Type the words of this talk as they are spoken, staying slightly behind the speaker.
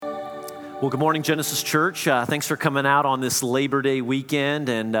Well, good morning, Genesis Church. Thanks for coming out on this Labor Day weekend.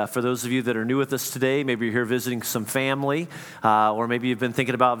 And for those of you that are new with us today, maybe you're here visiting some family, or maybe you've been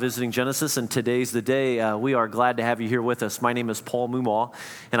thinking about visiting Genesis, and today's the day. We are glad to have you here with us. My name is Paul Mumaw,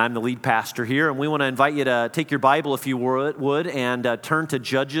 and I'm the lead pastor here. And we want to invite you to take your Bible, if you would, and turn to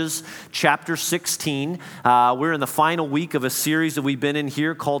Judges chapter 16. We're in the final week of a series that we've been in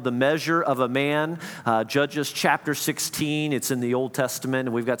here called The Measure of a Man. Judges chapter 16. It's in the Old Testament,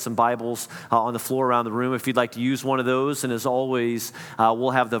 and we've got some Bibles on the floor around the room if you'd like to use one of those. And as always,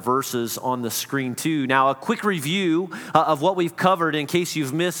 we'll have the verses on the screen too. Now, a quick review of what we've covered in case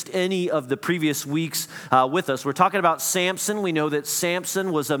you've missed any of the previous weeks with us. We're talking about Samson. We know that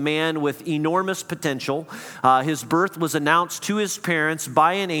Samson was a man with enormous potential. His birth was announced to his parents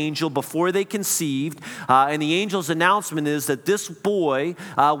by an angel before they conceived. And the angel's announcement is that this boy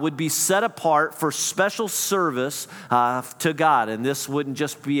would be set apart for special service to God. And this wouldn't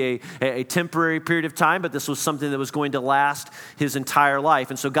just be a temporary period of time, but this was something that was going to last his entire life.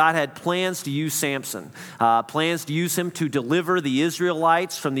 And so God had plans to use Samson, plans to use him to deliver the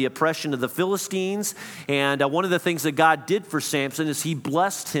Israelites from the oppression of the Philistines. And one of the things that God did for Samson is he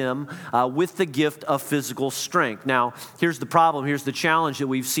blessed him with the gift of physical strength. Now, here's the problem. Here's the challenge that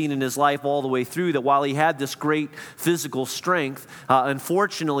we've seen in his life all the way through, that while he had this great physical strength,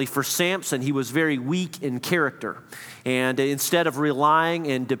 unfortunately for Samson, he was very weak in character. And instead of relying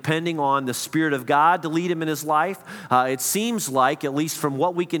and depending on the Spirit of God to lead him in his life, it seems like, at least from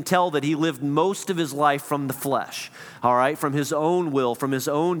what we can tell, that he lived most of his life from the flesh, all right, from his own will, from his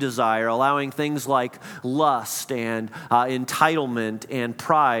own desire, allowing things like lust and entitlement and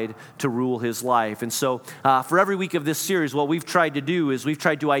pride to rule his life. And so for every week of this series, what we've tried to do is we've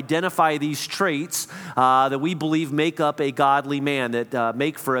tried to identify these traits that we believe make up a godly man, that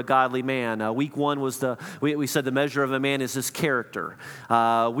make for a godly man. Week one was we said the measure of a man is his character.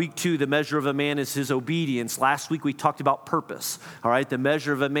 Week two, the measure of a man is his obedience. Last week we talked about purpose. All right, the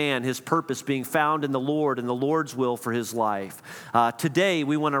measure of a man, his purpose being found in the Lord and the Lord's will for his life. Today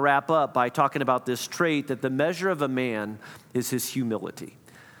we want to wrap up by talking about this trait that the measure of a man is his humility.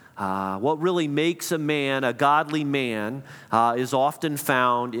 What really makes a man a godly man is often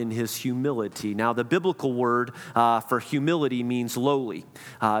found in his humility. Now, the biblical word for humility means lowly.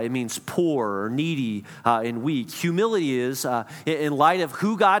 It means poor or needy and weak. Humility is, in light of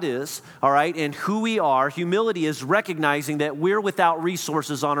who God is, all right, and who we are, humility is recognizing that we're without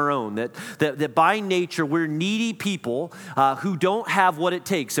resources on our own, that by nature we're needy people who don't have what it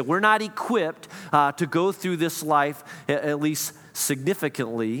takes, that we're not equipped to go through this life, at least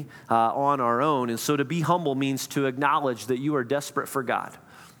significantly on our own. And so to be humble means to acknowledge that you are desperate for God,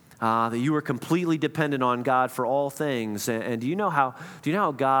 that you are completely dependent on God for all things. And do you know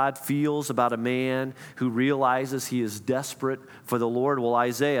how God feels about a man who realizes he is desperate for the Lord? Well,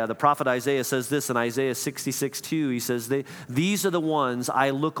 the prophet Isaiah says this in Isaiah 66:2. He says, "These are the ones I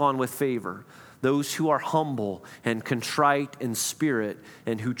look on with favor, those who are humble and contrite in spirit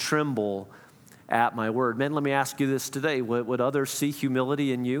and who tremble at my word." Men, let me ask you this today. Would others see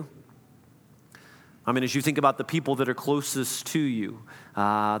humility in you? I mean, as you think about the people that are closest to you,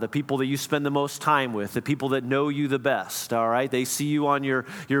 the people that you spend the most time with, the people that know you the best, all right? They see you on your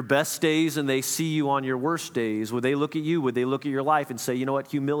best days and they see you on your worst days. Would they look at you? Would they look at your life and say, you know what,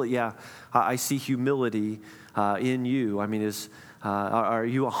 humility, yeah, I see humility in you. I mean, are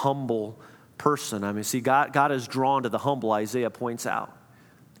you a humble person? I mean, see, God is drawn to the humble, Isaiah points out.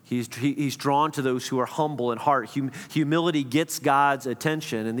 He's drawn to those who are humble in heart. Humility gets God's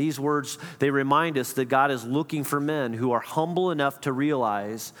attention. And these words, they remind us that God is looking for men who are humble enough to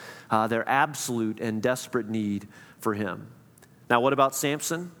realize their absolute and desperate need for him. Now, what about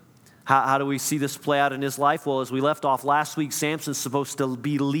Samson? How do we see this play out in his life? Well, as we left off last week, Samson's supposed to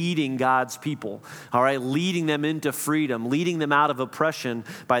be leading God's people, all right, leading them into freedom, leading them out of oppression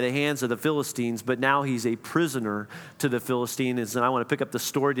by the hands of the Philistines, but now he's a prisoner to the Philistines. And I want to pick up the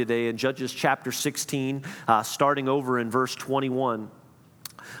story today in Judges chapter 16, starting over in verse 21.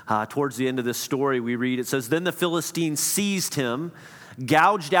 Towards the end of this story, we read, it says, "Then the Philistines seized him,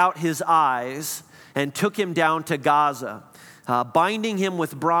 gouged out his eyes, and took him down to Gaza. Binding him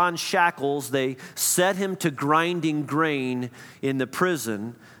with bronze shackles, they set him to grinding grain in the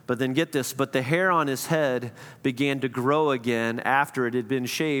prison. But then get this, but the hair on his head began to grow again after it had been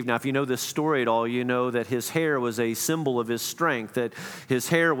shaved." Now, if you know this story at all, you know that his hair was a symbol of his strength, that his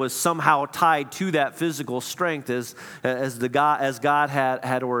hair was somehow tied to that physical strength as God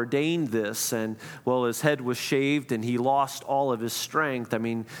had ordained this. And, well, his head was shaved and he lost all of his strength. I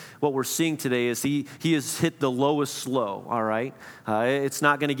mean, what we're seeing today is he has hit the lowest low, all right? right? It's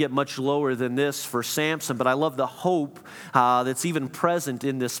not going to get much lower than this for Samson, but I love the hope that's even present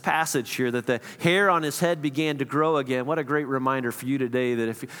in this passage here, that the hair on his head began to grow again. What a great reminder for you today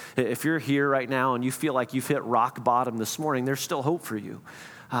that if you're here right now and you feel like you've hit rock bottom this morning, there's still hope for you.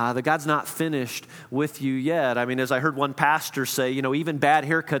 That God's not finished with you yet. I mean, as I heard one pastor say, even bad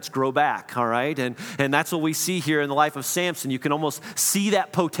haircuts grow back, all right? And that's what we see here in the life of Samson. You can almost see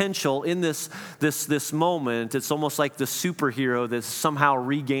that potential in this moment. It's almost like the superhero that's somehow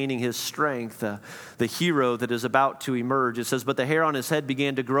regaining his strength, the hero that is about to emerge. It says, but the hair on his head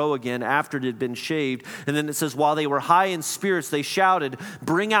began to grow again after it had been shaved. And then it says, while they were high in spirits, they shouted,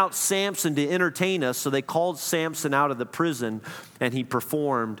 bring out Samson to entertain us. So they called Samson out of the prison, and he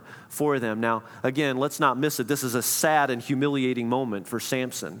performed for them. Now, again, let's not miss it. This is a sad and humiliating moment for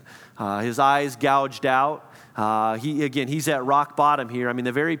Samson. His eyes gouged out. He's at rock bottom here. I mean,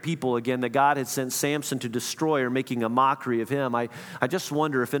 the very people, again, that God had sent Samson to destroy are making a mockery of him. I just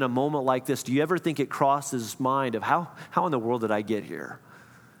wonder if in a moment like this, do you ever think it crosses his mind of how in the world did I get here?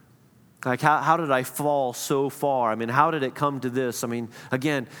 Like, how did I fall so far? I mean, how did it come to this? I mean,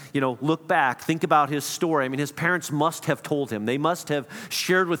 again, look back, think about his story. I mean, his parents must have told him. They must have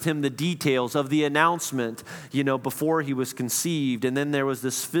shared with him the details of the announcement, before he was conceived. And then there was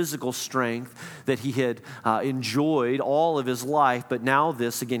this physical strength that he had enjoyed all of his life. But now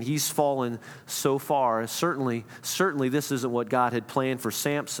this, again, he's fallen so far. Certainly, this isn't what God had planned for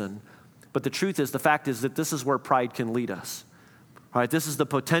Samson. But the fact is that this is where pride can lead us. All right, this is the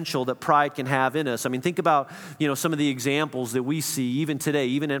potential that pride can have in us. I mean, think about, some of the examples that we see even today,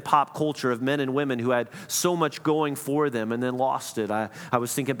 even in pop culture, of men and women who had so much going for them and then lost it. I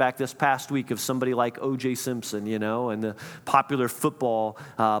was thinking back this past week of somebody like O.J. Simpson, and the popular football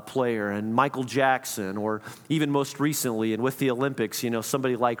player, and Michael Jackson, or even most recently, and with the Olympics,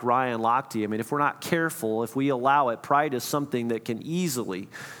 somebody like Ryan Lochte. I mean, if we're not careful, if we allow it, pride is something that can easily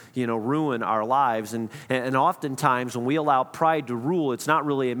ruin our lives. And oftentimes when we allow pride to rule, it's not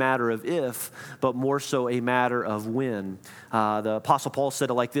really a matter of if, but more so a matter of when. The Apostle Paul said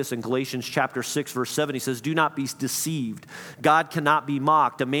it like this in Galatians chapter 6, verse 7. He says, do not be deceived. God cannot be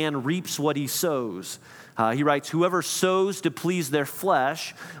mocked. A man reaps what he sows. He writes, whoever sows to please their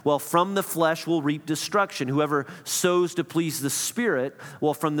flesh, well, from the flesh will reap destruction. Whoever sows to please the Spirit,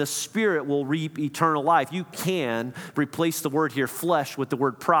 well, from the Spirit will reap eternal life. You can replace the word here, flesh, with the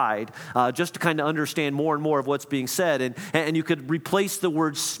word pride, just to kind of understand more and more of what's being said. And you could replace the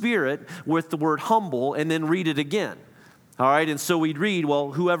word Spirit with the word humble and then read it again. All right, and so we'd read,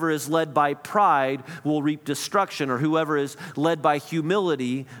 well, whoever is led by pride will reap destruction, or whoever is led by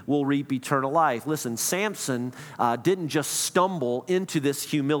humility will reap eternal life. Listen, Samson didn't just stumble into this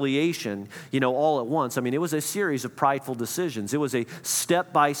humiliation, all at once. I mean, it was a series of prideful decisions. It was a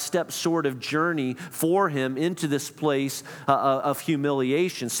step-by-step sort of journey for him into this place of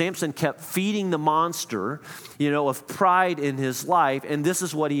humiliation. Samson kept feeding the monster, of pride in his life, and this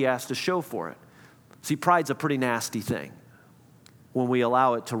is what he has to show for it. See, pride's a pretty nasty thing when we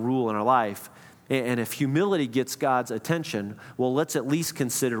allow it to rule in our life. And if humility gets God's attention, well, let's at least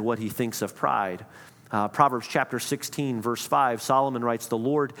consider what he thinks of pride. Proverbs chapter 16, verse 5, Solomon writes, the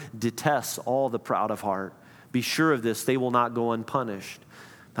Lord detests all the proud of heart. Be sure of this, they will not go unpunished.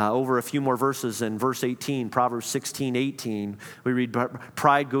 Over a few more verses in verse 18, Proverbs 16, 18, we read,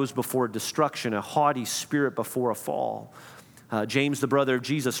 pride goes before destruction, a haughty spirit before a fall. James, the brother of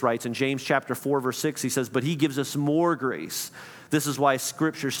Jesus, writes in James chapter 4, verse 6, he says, but he gives us more grace. This is why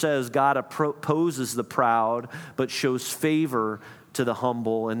Scripture says God opposes the proud, but shows favor to the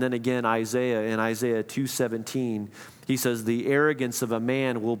humble. And then again, in Isaiah 2:17, he says, the arrogance of a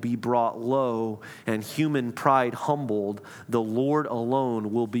man will be brought low, and human pride humbled. The Lord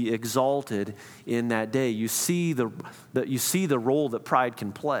alone will be exalted in that day. You see the role that pride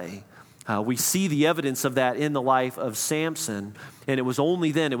can play. We see the evidence of that in the life of Samson, and it was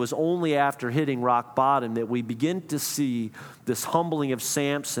only after hitting rock bottom that we begin to see this humbling of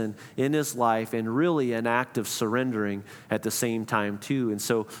Samson in his life, and really an act of surrendering at the same time too. And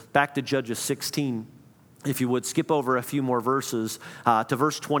so back to Judges 16, if you would skip over a few more verses to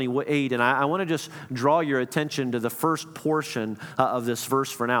verse 28, and I want to just draw your attention to the first portion of this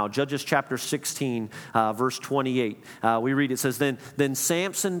verse for now. Judges chapter 16, verse 28. We read, it says, Then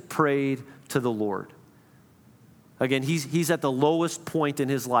Samson prayed to the Lord. Again, he's at the lowest point in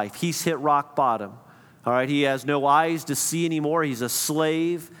his life. He's hit rock bottom. All right, he has no eyes to see anymore. He's a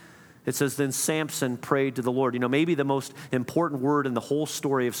slave. It says, then Samson prayed to the Lord. Maybe the most important word in the whole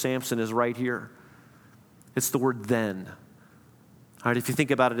story of Samson is right here. It's the word then. All right, if you think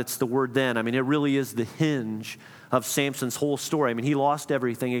about it, it's the word then. I mean, it really is the hinge of Samson's whole story. I mean, he lost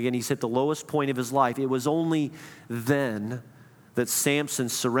everything. Again, he's hit the lowest point of his life. It was only then that Samson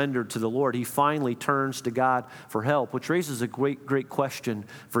surrendered to the Lord. He finally turns to God for help, which raises a great question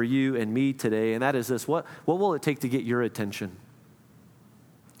for you and me today, and that is this: what will it take to get your attention?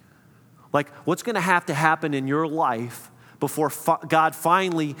 Like, what's going to happen in your life before God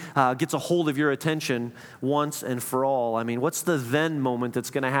finally gets a hold of your attention once and for all? I mean, what's the then moment that's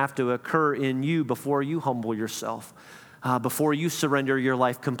going to have to occur in you before you humble yourself, before you surrender your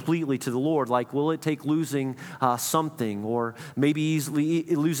life completely to the Lord? Like, will it take losing something, or maybe easily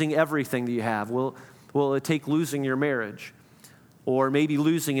losing everything that you have? Will it take losing your marriage? Or maybe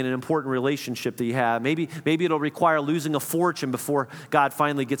losing in an important relationship that you have. Maybe it'll require losing a fortune before God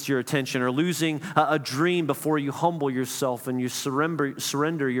finally gets your attention, or losing a dream before you humble yourself and you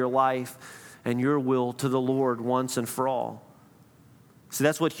surrender your life and your will to the Lord once and for all. See,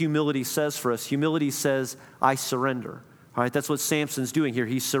 that's what humility says for us. Humility says, I surrender. All right, that's what Samson's doing here.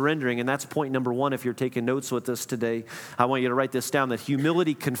 He's surrendering, and that's point number one. If you're taking notes with us today, I want you to write this down, that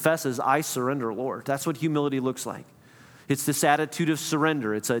humility confesses, I surrender, Lord. That's what humility looks like. It's this attitude of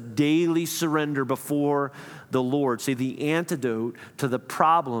surrender. It's a daily surrender before the Lord. See, the antidote to the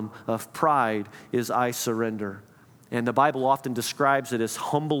problem of pride is I surrender. And the Bible often describes it as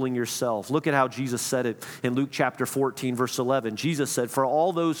humbling yourself. Look at how Jesus said it in Luke chapter 14, verse 11. Jesus said, for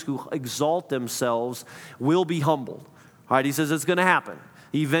all those who exalt themselves will be humbled. All right, he says it's going to happen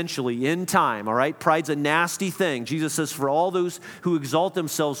eventually, in time, all right? Pride's a nasty thing. Jesus says, for all those who exalt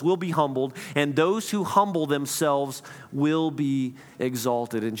themselves will be humbled, and those who humble themselves will be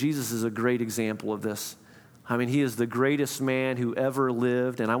exalted. And Jesus is a great example of this. I mean, he is the greatest man who ever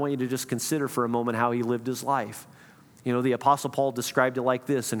lived, and I want you to just consider for a moment how he lived his life. You know, the Apostle Paul described it like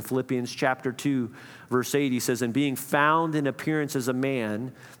this in Philippians chapter 2, verse 8. He says, and being found in appearance as a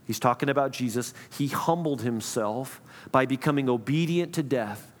man, he's talking about Jesus, he humbled himself by becoming obedient to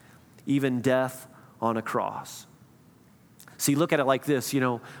death, even death on a cross. See, look at it like this. You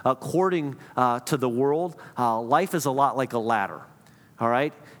know, according to the world, life is a lot like a ladder. All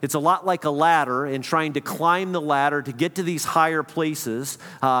right? It's a lot like a ladder, and trying to climb the ladder to get to these higher places,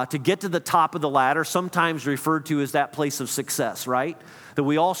 to get to the top of the ladder, sometimes referred to as that place of success, right? That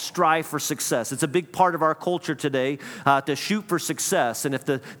we all strive for success. It's a big part of our culture today to shoot for success. And if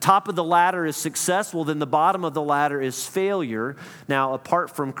the top of the ladder is success, well, then the bottom of the ladder is failure. Now,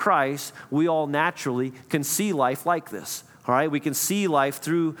 apart from Christ, we all naturally can see life like this. All right, we can see life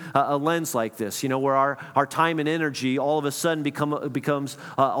through a lens like this, you know, where our time and energy all of a sudden becomes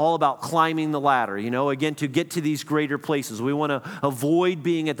all about climbing the ladder, you know, again, to get to these greater places. We want to avoid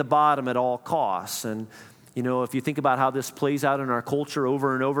being at the bottom at all costs. And you know, if you think about how this plays out in our culture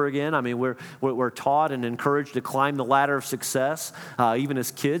over and over again, I mean, we're taught and encouraged to climb the ladder of success. Even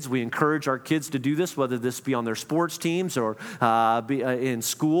as kids, we encourage our kids to do this, whether this be on their sports teams or be in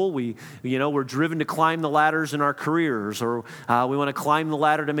school. We're driven to climb the ladders in our careers, or we want to climb the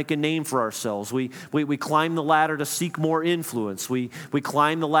ladder to make a name for ourselves. We climb the ladder to seek more influence. We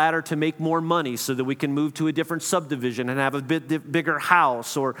climb the ladder to make more money so that we can move to a different subdivision and have a bit bigger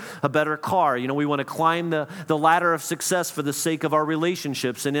house or a better car. You know, we want to climb the ladder of success for the sake of our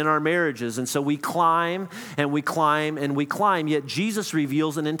relationships and in our marriages. And so we climb and we climb and we climb, yet Jesus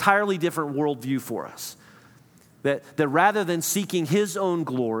reveals an entirely different worldview for us. That rather than seeking his own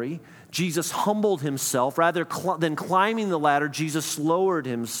glory, Jesus humbled himself. Rather than climbing the ladder, Jesus lowered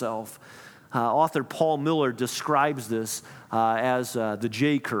himself. Author Paul Miller describes this as the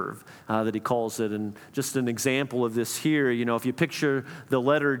J curve that he calls it. And just an example of this here, you know, if you picture the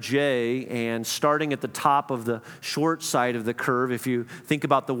letter J and starting at the top of the short side of the curve, if you think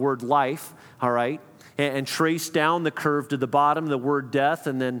about the word life, all right, and trace down the curve to the bottom, the word death,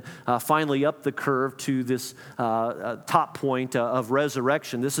 and then finally up the curve to this top point of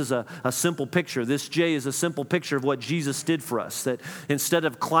resurrection. This is a simple picture. This J is a simple picture of what Jesus did for us, that instead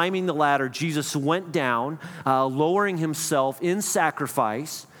of climbing the ladder, Jesus went down, lowering himself in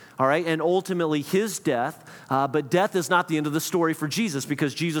sacrifice, all right, and ultimately his death. But death is not the end of the story for Jesus,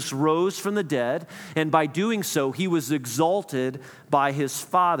 because Jesus rose from the dead, and by doing so, he was exalted by his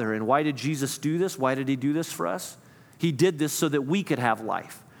Father. And why did Jesus do this? Why did he do this for us? He did this so that we could have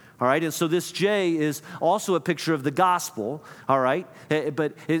life. All right, and so this J is also a picture of the gospel, all right?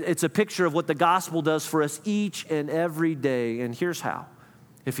 But it's a picture of what the gospel does for us each and every day. And here's how.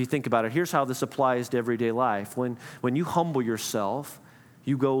 If you think about it, here's how this applies to everyday life. When you humble yourself,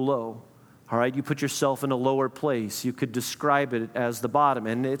 you go low, all right? You put yourself in a lower place. You could describe it as the bottom,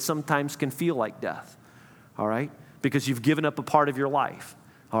 and it sometimes can feel like death, all right? Because you've given up a part of your life.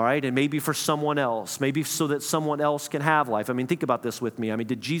 all right, and maybe for someone else, maybe so that someone else can have life. I mean, think about this with me. I mean,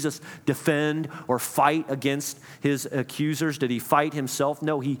 did Jesus defend or fight against his accusers? Did he fight himself?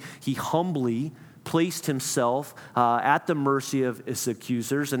 No, he humbly placed himself at the mercy of his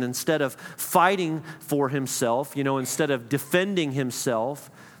accusers, and instead of fighting for himself, instead of defending himself,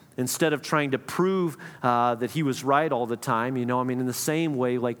 instead of trying to prove that he was right all the time, in the same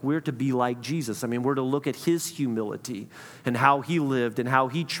way, like we're to be like Jesus. I mean, we're to look at his humility and how he lived and how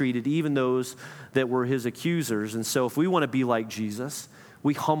he treated even those that were his accusers. And so if we want to be like Jesus,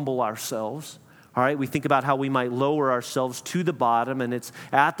 we humble ourselves. All right, we think about how we might lower ourselves to the bottom, and it's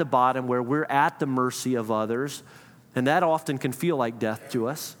at the bottom where we're at the mercy of others. And that often can feel like death to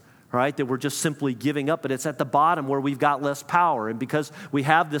us. Right, that we're just simply giving up, but it's at the bottom where we've got less power. And because we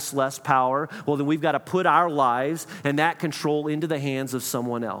have this less power, well, then we've got to put our lives and that control into the hands of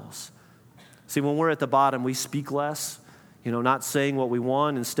someone else. See, when we're at the bottom, we speak less, not saying what we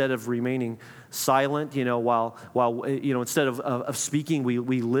want, instead of remaining silent, while instead of speaking,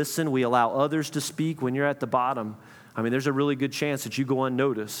 we listen, we allow others to speak. When you're at the bottom, there's a really good chance that you go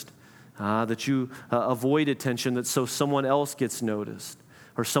unnoticed, that you avoid attention, that so someone else gets noticed.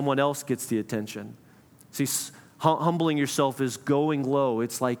 Or someone else gets the attention. See, humbling yourself is going low.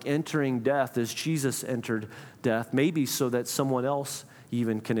 It's like entering death as Jesus entered death, maybe so that someone else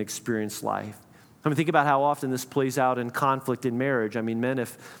even can experience life. Think about how often this plays out in conflict in marriage. Men,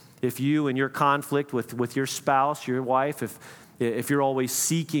 if you and your conflict with your spouse, your wife, if you're always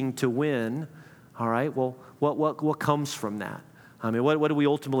seeking to win, all right, well, what comes from that? What do we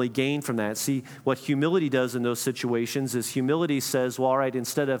ultimately gain from that? See, what humility does in those situations is humility says, well, all right,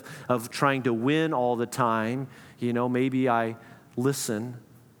 instead of trying to win all the time, maybe I listen.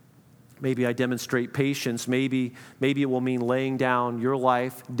 Maybe I demonstrate patience. Maybe it will mean laying down your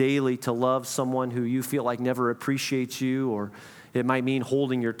life daily to love someone who you feel like never appreciates you, or it might mean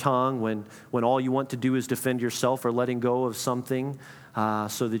holding your tongue when all you want to do is defend yourself, or letting go of something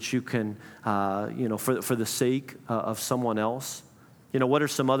so that you can, for the sake of someone else. What are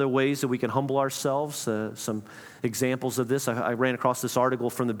some other ways that we can humble ourselves? Some examples of this. I ran across this article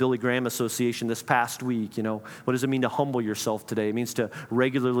from the Billy Graham Association this past week. What does it mean to humble yourself today? It means to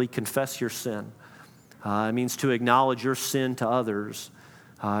regularly confess your sin. It means to acknowledge your sin to others.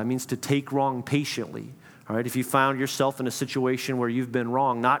 It means to take wrong patiently. All right, if you found yourself in a situation where you've been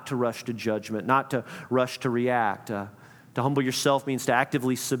wrong, not to rush to judgment, not to rush to react. To humble yourself means to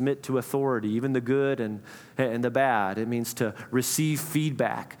actively submit to authority, even the good and the bad. It means to receive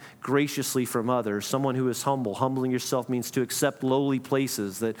feedback graciously from others, someone who is humble. Humbling yourself means to accept lowly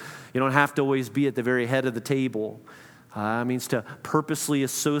places, that you don't have to always be at the very head of the table. It means to purposely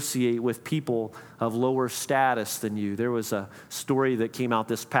associate with people of lower status than you. There was a story that came out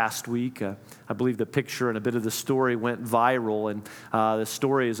this past week. I believe the picture and a bit of the story went viral. And the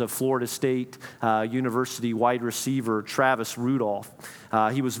story is of Florida State University wide receiver Travis Rudolph.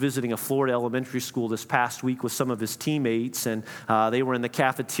 He was visiting a Florida elementary school this past week with some of his teammates. And they were in the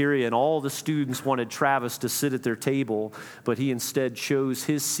cafeteria, and all the students wanted Travis to sit at their table. But he instead chose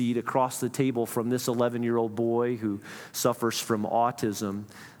his seat across the table from this 11-year-old boy who suffers from autism.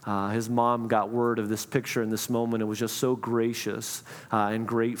 His mom got word of this picture in this moment and was just so gracious and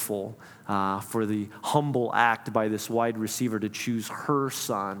grateful for the humble act by this wide receiver to choose her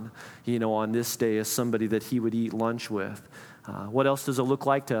son, on this day as somebody that he would eat lunch with. What else does it look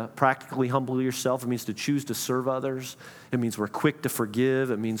like to practically humble yourself? It means to choose to serve others. It means we're quick to forgive.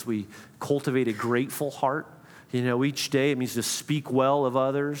 It means we cultivate a grateful heart. Each day it means to speak well of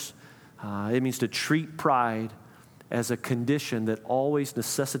others. It means to treat pride as a condition that always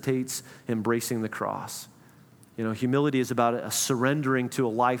necessitates embracing the cross. Humility is about a surrendering to a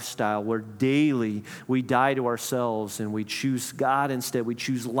lifestyle where daily we die to ourselves and we choose God instead. We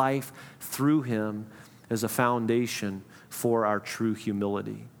choose life through Him as a foundation for our true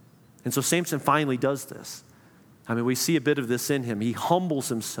humility. And so Samson finally does this. We see a bit of this in him. He humbles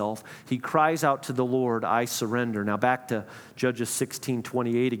himself. He cries out to the Lord, "I surrender." Now back to Judges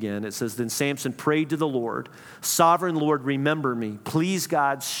 16:28 again. It says, "Then Samson prayed to the Lord, 'Sovereign Lord, remember me. Please,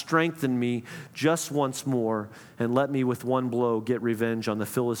 God, strengthen me just once more, and let me with one blow get revenge on the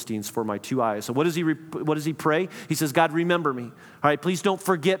Philistines for my 2 eyes.'" So what does he pray? He says, "God, remember me. All right, please don't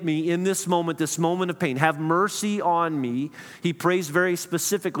forget me in this moment of pain. Have mercy on me." He prays very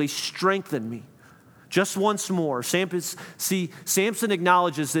specifically, "Strengthen me. Just once more." Samson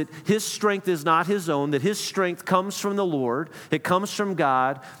acknowledges that his strength is not his own, that his strength comes from the Lord, it comes from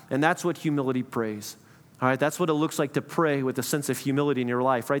God, and that's what humility prays. All right, that's what it looks like to pray with a sense of humility in your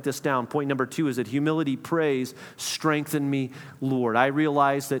life. Write this down. Point number 2 is that humility prays, strengthen me, Lord. I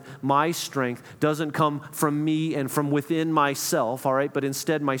realize that my strength doesn't come from me and from within myself, all right, but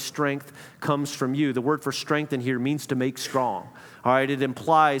instead my strength comes from you. The word for strengthen here means to make strong. All right, it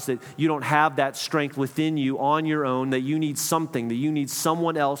implies that you don't have that strength within you on your own, that you need something, that you need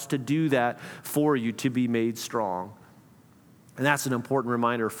someone else to do that for you to be made strong. And that's an important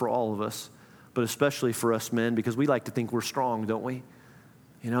reminder for all of us, but especially for us men, because we like to think we're strong, don't we?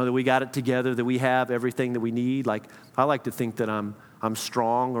 You know, that we got it together, that we have everything that we need. Like, I like to think that I'm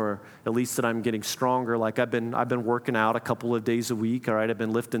strong, or at least that I'm getting stronger. Like, I've been working out a couple of days a week, all right? I've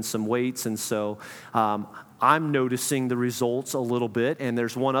been lifting some weights, and so I'm noticing the results a little bit, and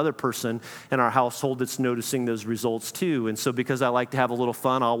there's one other person in our household that's noticing those results too. And so because I like to have a little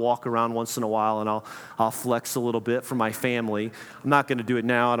fun, I'll walk around once in a while and I'll flex a little bit for my family. I'm not going to do it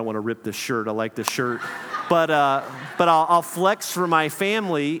now. I don't want to rip this shirt. I like this shirt. But I'll flex for my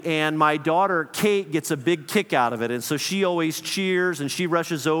family, and my daughter, Kate, gets a big kick out of it. And so she always cheers, and she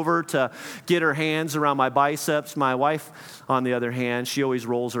rushes over to get her hands around my biceps. My wife, on the other hand, she always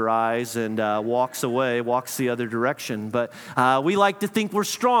rolls her eyes and walks the other direction. But we like to think we're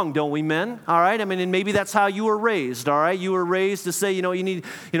strong, don't we, men? All right? I mean, and maybe that's how you were raised, all right? You were raised to say, you need,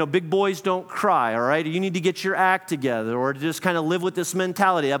 big boys don't cry, all right? You need to get your act together, or to just kind of live with this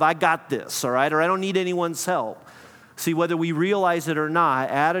mentality of, I got this, all right? Or I don't need anyone's help. See, whether we realize it or not,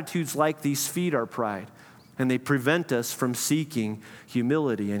 attitudes like these feed our pride, and they prevent us from seeking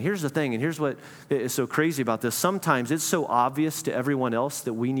humility. And here's the thing, and here's what is so crazy about this. Sometimes it's so obvious to everyone else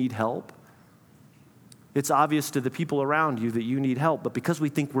that we need help. It's obvious to the people around you that you need help, but because we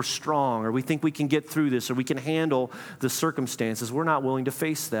think we're strong, or we think we can get through this, or we can handle the circumstances, we're not willing to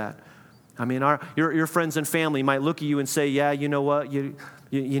face that. I mean, your friends and family might look at you and say, yeah, you know what, you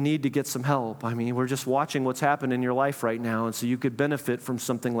need to get some help. I mean, we're just watching what's happened in your life right now, and so you could benefit from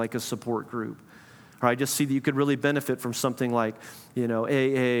something like a support group. Or I just see that you could really benefit from something like,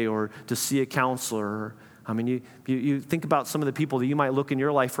 AA, or to see a counselor. I mean, you think about some of the people that you might look in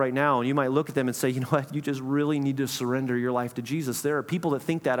your life right now, and you might look at them and say, you know what, you just really need to surrender your life to Jesus. There are people that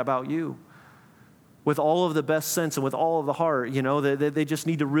think that about you with all of the best sense and with all of the heart, they just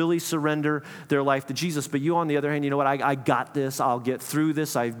need to really surrender their life to Jesus. But you, on the other hand, you know what, I got this, I'll get through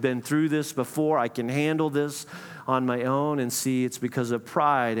this, I've been through this before, I can handle this on my own. And see, it's because of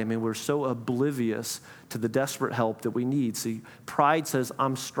pride. I mean, we're so oblivious to the desperate help that we need. See, pride says,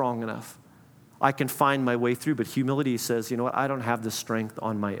 I'm strong enough, I can find my way through. But humility says, you know what, I don't have the strength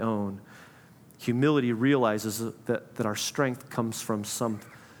on my own. Humility realizes that our strength comes from something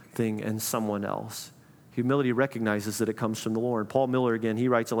and someone else. Humility recognizes that it comes from the Lord. Paul Miller, again, he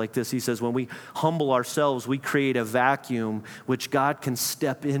writes it like this. He says, when we humble ourselves, we create a vacuum which God can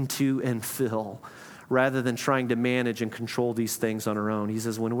step into and fill, rather than trying to manage and control these things on our own. He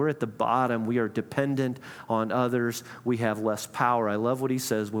says, when we're at the bottom, we are dependent on others. We have less power. I love what he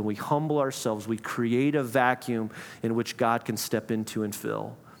says. When we humble ourselves, we create a vacuum in which God can step into and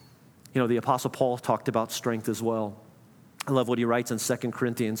fill. The Apostle Paul talked about strength as well. I love what he writes in 2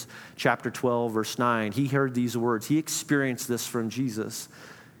 Corinthians chapter 12, verse 9. He heard these words. He experienced this from Jesus.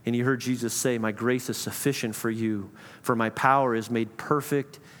 And he heard Jesus say, my grace is sufficient for you, for my power is made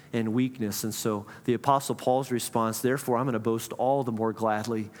perfect in weakness. And so the Apostle Paul's response, therefore, I'm going to boast all the more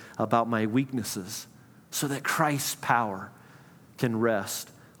gladly about my weaknesses, so that Christ's power can rest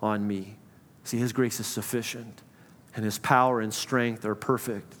on me. See, his grace is sufficient, and his power and strength are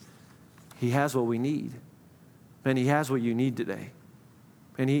perfect. He has what we need. And he has what you need today.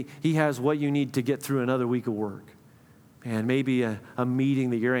 And he has what you need to get through another week of work. And maybe a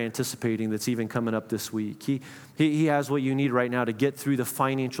meeting that you're anticipating that's even coming up this week. He has what you need right now to get through the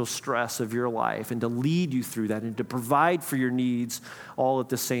financial stress of your life, and to lead you through that, and to provide for your needs all at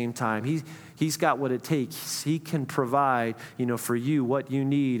the same time. He's got what it takes. He can provide, for you what you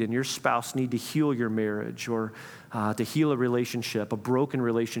need, and your spouse need to heal your marriage, or to heal a relationship, a broken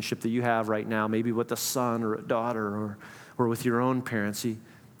relationship that you have right now, maybe with a son or a daughter, or with your own parents.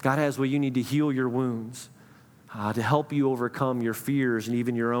 God has what you need to heal your wounds, to help you overcome your fears and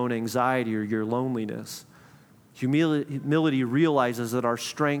even your own anxiety or your loneliness. Humility realizes that our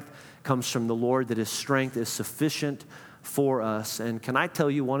strength comes from the Lord, that his strength is sufficient for us. And can I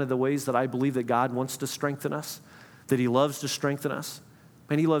tell you one of the ways that I believe that God wants to strengthen us, that he loves to strengthen us?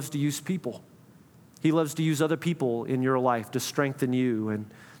 And he loves to use people. He loves to use other people in your life to strengthen you. And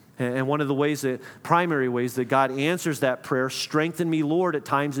And one of the primary ways that God answers that prayer, strengthen me, Lord, at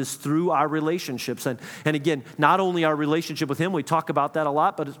times is through our relationships. And again, not only our relationship with him, we talk about that a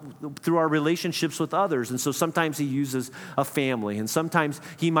lot, but through our relationships with others. And so sometimes he uses a family, and sometimes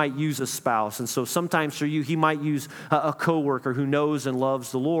he might use a spouse. And so sometimes for you, he might use a coworker who knows and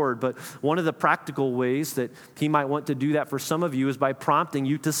loves the Lord. But one of the practical ways that he might want to do that for some of you is by prompting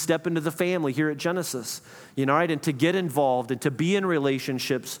you to step into the family here at Genesis, right? And to get involved and to be in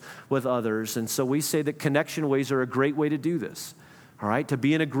relationships with others. And so we say that connection ways are a great way to do this. All right, to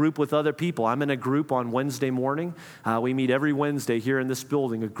be in a group with other people. I'm in a group on Wednesday morning. We meet every Wednesday here in this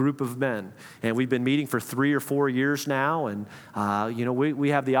building, a group of men. And we've been meeting for 3 or 4 years now. And, we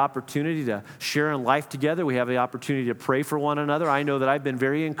have the opportunity to share in life together. We have the opportunity to pray for one another. I know that I've been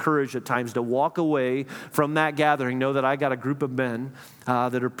very encouraged at times to walk away from that gathering, know that I got a group of men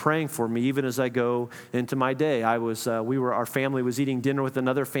that are praying for me even as I go into my day. Our family was eating dinner with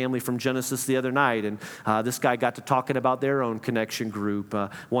another family from Genesis the other night. And this guy got to talking about their own connection group,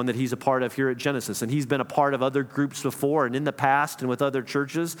 one that he's a part of here at Genesis. And he's been a part of other groups before and in the past and with other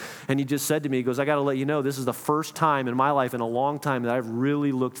churches. And he just said to me, he goes, I got to let you know, this is the first time in my life in a long time that I've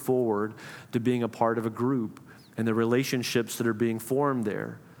really looked forward to being a part of a group and the relationships that are being formed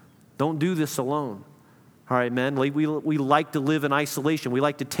there. Don't do this alone. All right, men, we like to live in isolation. We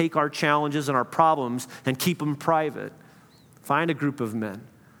like to take our challenges and our problems and keep them private. Find a group of men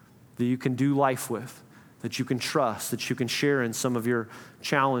that you can do life with, that you can trust, that you can share in some of your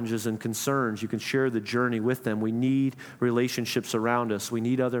challenges and concerns. You can share the journey with them. We need relationships around us. We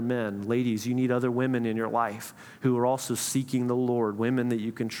need other men. Ladies, you need other women in your life who are also seeking the Lord, women that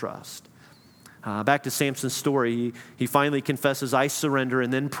you can trust. Back to Samson's story, he finally confesses, I surrender,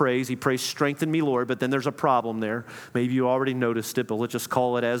 and then prays. He prays, strengthen me, Lord, but then there's a problem there. Maybe you already noticed it, but let's just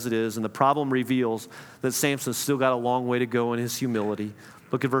call it as it is. And the problem reveals that Samson's still got a long way to go in his humility.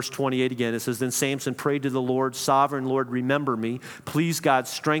 Look at verse 28 again. It says, then Samson prayed to the Lord, sovereign Lord, remember me. Please, God,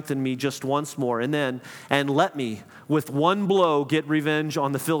 strengthen me just once more. And let me, with one blow, get revenge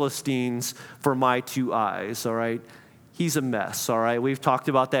on the Philistines for my 2 eyes, all right? He's a mess, all right? We've talked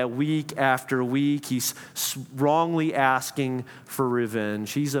about that week after week. He's wrongly asking for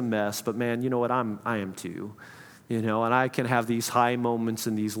revenge. He's a mess, but man, you know what? I am too, and I can have these high moments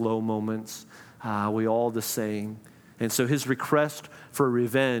and these low moments. We all the same. And so his request for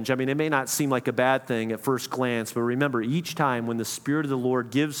revenge, it may not seem like a bad thing at first glance, but remember, each time when the Spirit of the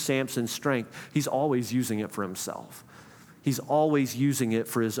Lord gives Samson strength, he's always using it for himself. He's always using it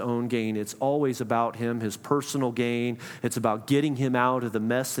for his own gain. It's always about him, his personal gain. It's about getting him out of the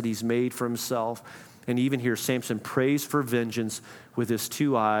mess that he's made for himself. And even here, Samson prays for vengeance with his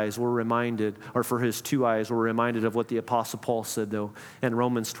 2 eyes. For his 2 eyes, we're reminded of what the Apostle Paul said, though, in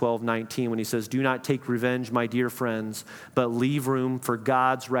Romans 12:19, when he says, do not take revenge, my dear friends, but leave room for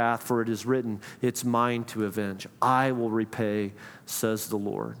God's wrath, for it is written, it's mine to avenge. I will repay, says the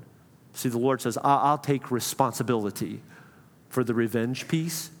Lord. See, the Lord says, I'll take responsibility for the revenge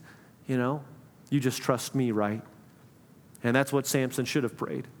piece. You just trust me, right? And that's what Samson should have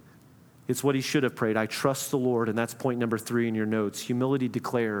prayed. It's what he should have prayed. I trust the Lord, and that's point number 3 in your notes. Humility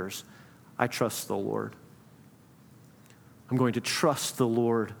declares, I trust the Lord. I'm going to trust the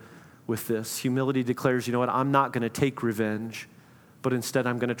Lord with this. Humility declares, you know what, I'm not going to take revenge, but instead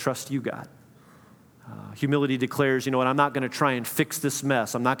I'm going to trust you, God. Humility declares, you know what, I'm not going to try and fix this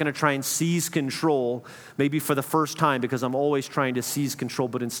mess. I'm not going to try and seize control, maybe for the first time, because I'm always trying to seize control,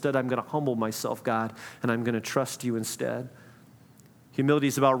 but instead I'm going to humble myself, God, and I'm going to trust you instead. Humility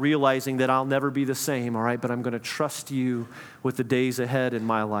is about realizing that I'll never be the same, all right, but I'm going to trust you with the days ahead in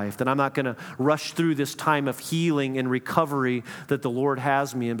my life, that I'm not going to rush through this time of healing and recovery that the Lord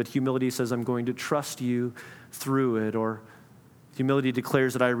has me in, but humility says I'm going to trust you through it. Or humility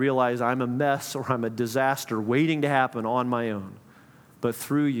declares that I realize I'm a mess or I'm a disaster waiting to happen on my own, but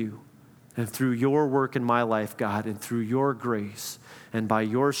through you and through your work in my life, God, and through your grace and by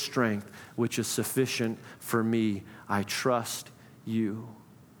your strength, which is sufficient for me, I trust you.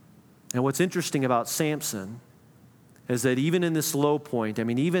 And what's interesting about Samson is that even in this low point,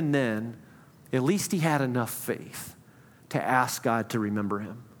 even then, at least he had enough faith to ask God to remember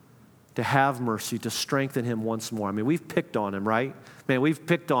him, to have mercy, to strengthen him once more. We've picked on him, right? We've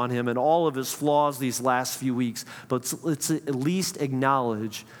picked on him and all of his flaws these last few weeks, but let's at least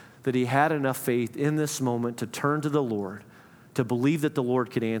acknowledge that he had enough faith in this moment to turn to the Lord, to believe that the Lord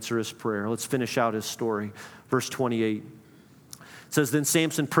could answer his prayer. Let's finish out his story. Verse 28. It says, then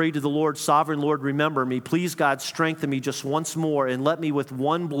Samson prayed to the Lord, sovereign Lord, remember me. Please, God, strengthen me just once more and let me with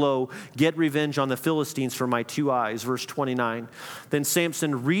one blow get revenge on the Philistines for my 2 eyes. Verse 29. Then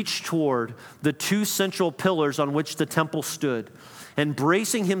Samson reached toward the 2 central pillars on which the temple stood, and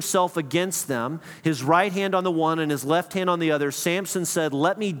bracing himself against them, his right hand on the one and his left hand on the other, Samson said,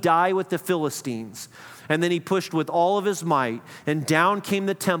 let me die with the Philistines. And then he pushed with all of his might, and down came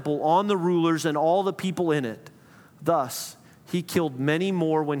the temple on the rulers and all the people in it. Thus, he killed many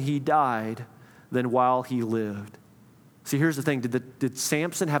more when he died than while he lived. See, here's the thing. Did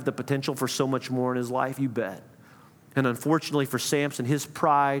Samson have the potential for so much more in his life? You bet. And unfortunately for Samson, his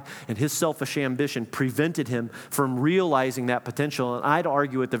pride and his selfish ambition prevented him from realizing that potential. And I'd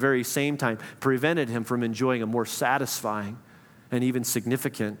argue at the very same time, prevented him from enjoying a more satisfying and even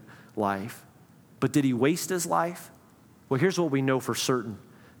significant life. But did he waste his life? Well, here's what we know for certain.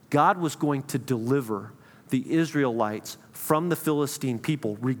 God was going to deliver the Israelites from the Philistine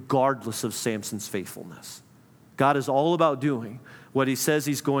people regardless of Samson's faithfulness. God is all about doing what he says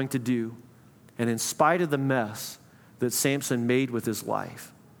he's going to do. And in spite of the mess that Samson made with his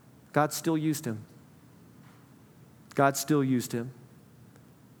life, God still used him. God still used him.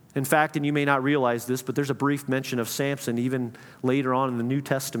 In fact, and you may not realize this, but there's a brief mention of Samson even later on in the New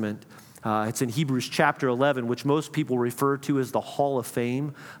Testament. It's in Hebrews chapter 11, which most people refer to as the Hall of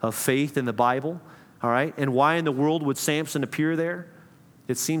Fame of faith in the Bible. All right, and why in the world would Samson appear there?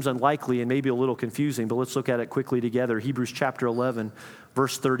 It seems unlikely and maybe a little confusing, but let's look at it quickly together. Hebrews chapter 11,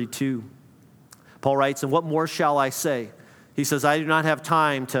 verse 32. Paul writes, and what more shall I say? He says, I do not have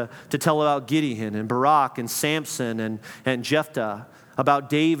time to tell about Gideon and Barak and Samson and Jephthah, about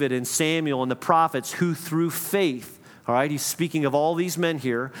David and Samuel and the prophets who through faith, all right, he's speaking of all these men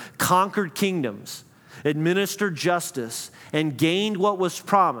here, conquered kingdoms, administered justice, and gained what was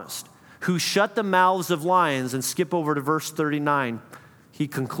promised, who shut the mouths of lions. And skip over to verse 39. He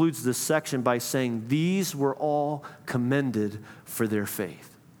concludes this section by saying, these were all commended for their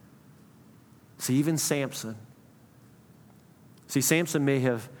faith. See, even Samson. See, Samson may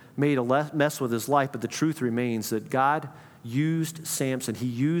have made a mess with his life, but the truth remains that God used Samson. He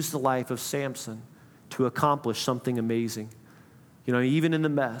used the life of Samson to accomplish something amazing. You know, even in the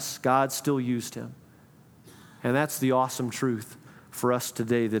mess, God still used him. And that's the awesome truth for us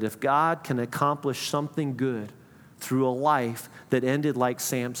today, that if God can accomplish something good through a life that ended like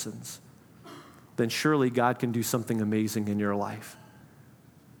Samson's, then surely God can do something amazing in your life.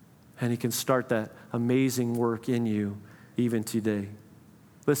 And he can start that amazing work in you even today.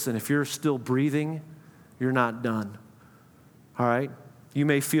 Listen, if you're still breathing, you're not done. All right? You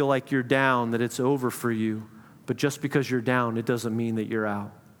may feel like you're down, that it's over for you, but just because you're down, it doesn't mean that you're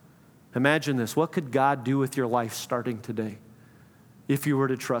out. Imagine this. What could God do with your life starting today if you were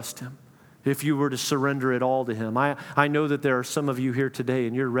to trust him, if you were to surrender it all to him? I know that there are some of you here today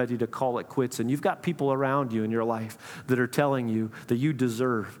and you're ready to call it quits, and you've got people around you in your life that are telling you that you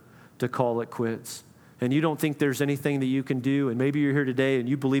deserve to call it quits. And you don't think there's anything that you can do, and maybe you're here today and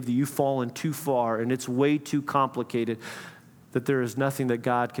you believe that you've fallen too far and it's way too complicated, that there is nothing that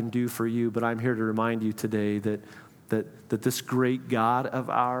God can do for you. But I'm here to remind you today that this great God of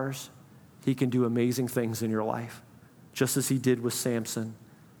ours, he can do amazing things in your life, just as he did with Samson.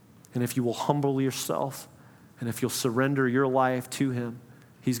 And if you will humble yourself, and if you'll surrender your life to him,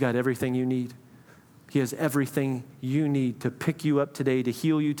 he's got everything you need. He has everything you need to pick you up today, to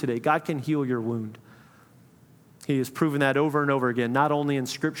heal you today. God can heal your wound. He has proven that over and over again, not only in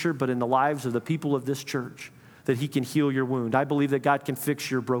Scripture, but in the lives of the people of this church, that he can heal your wound. I believe that God can fix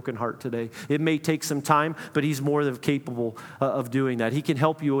your broken heart today. It may take some time, but he's more than capable of doing that. He can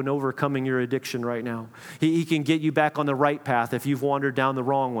help you in overcoming your addiction right now. He can get you back on the right path if you've wandered down the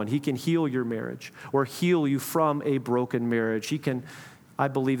wrong one. He can heal your marriage or heal you from a broken marriage. I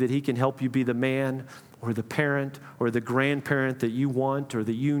believe that he can help you be the man or the parent or the grandparent that you want or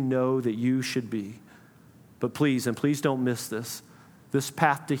that you know that you should be. But please, and please don't miss this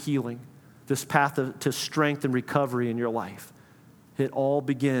path to healing, this path to strength and recovery in your life. It all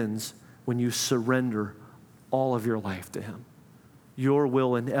begins when you surrender all of your life to him, your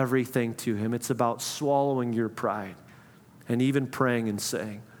will and everything to him. It's about swallowing your pride and even praying and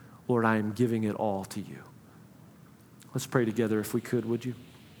saying, Lord, I am giving it all to you. Let's pray together if we could, would you?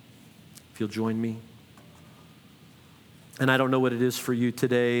 If you'll join me. And I don't know what it is for you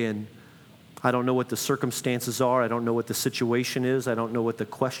today, and I don't know what the circumstances are. I don't know what the situation is. I don't know what the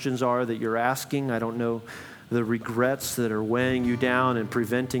questions are that you're asking. I don't know the regrets that are weighing you down and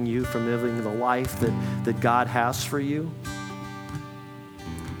preventing you from living the life that God has for you.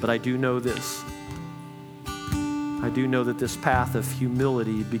 But I do know this. I do know that this path of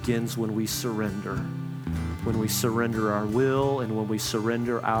humility begins when we surrender. when we surrender our will and when we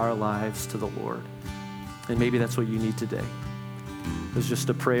surrender our lives to the Lord. And maybe that's what you need today, is just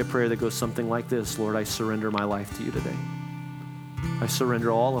to pray a prayer that goes something like this: Lord, I surrender my life to you today. I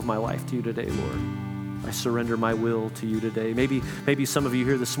surrender all of my life to you today, Lord. I surrender my will to you today. Maybe some of you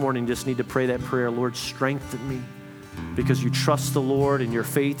here this morning just need to pray that prayer: Lord, strengthen me, because you trust the Lord and your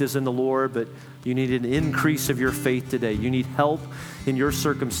faith is in the Lord, but you need an increase of your faith today. You need help in your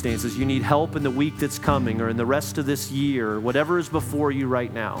circumstances. You need help in the week that's coming or in the rest of this year, or whatever is before you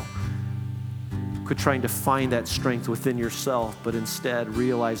right now. Quit trying to find that strength within yourself, but instead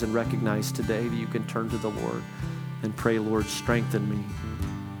realize and recognize today that you can turn to the Lord and pray, Lord, strengthen me.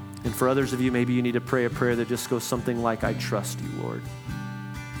 And for others of you, maybe you need to pray a prayer that just goes something like, I trust you, Lord.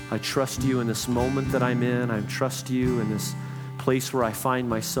 I trust you in this moment that I'm in. I trust you in this place where I find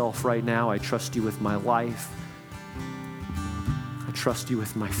myself right now. I trust you with my life. I trust you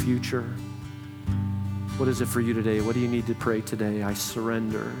with my future. What is it for you today? What do you need to pray today? I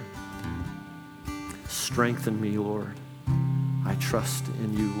surrender. Strengthen me, Lord. I trust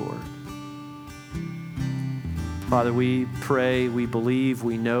in you, Lord. Father, we pray, we believe,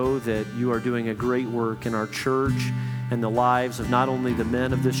 we know that you are doing a great work in our church and the lives of not only the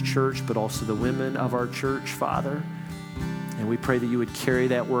men of this church, but also the women of our church, Father. And we pray that you would carry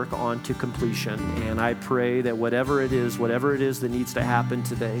that work on to completion. And I pray that whatever it is that needs to happen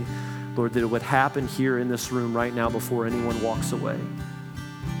today, Lord, that it would happen here in this room right now before anyone walks away.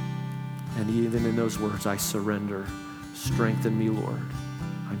 And even in those words, I surrender. Strengthen me, Lord.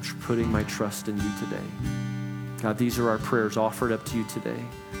 I'm putting my trust in you today. God, these are our prayers offered up to you today.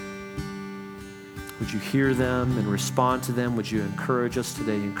 Would you hear them and respond to them? Would you encourage us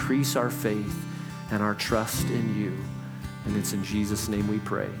today? Increase our faith and our trust in you. And it's in Jesus' name we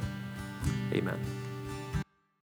pray. Amen.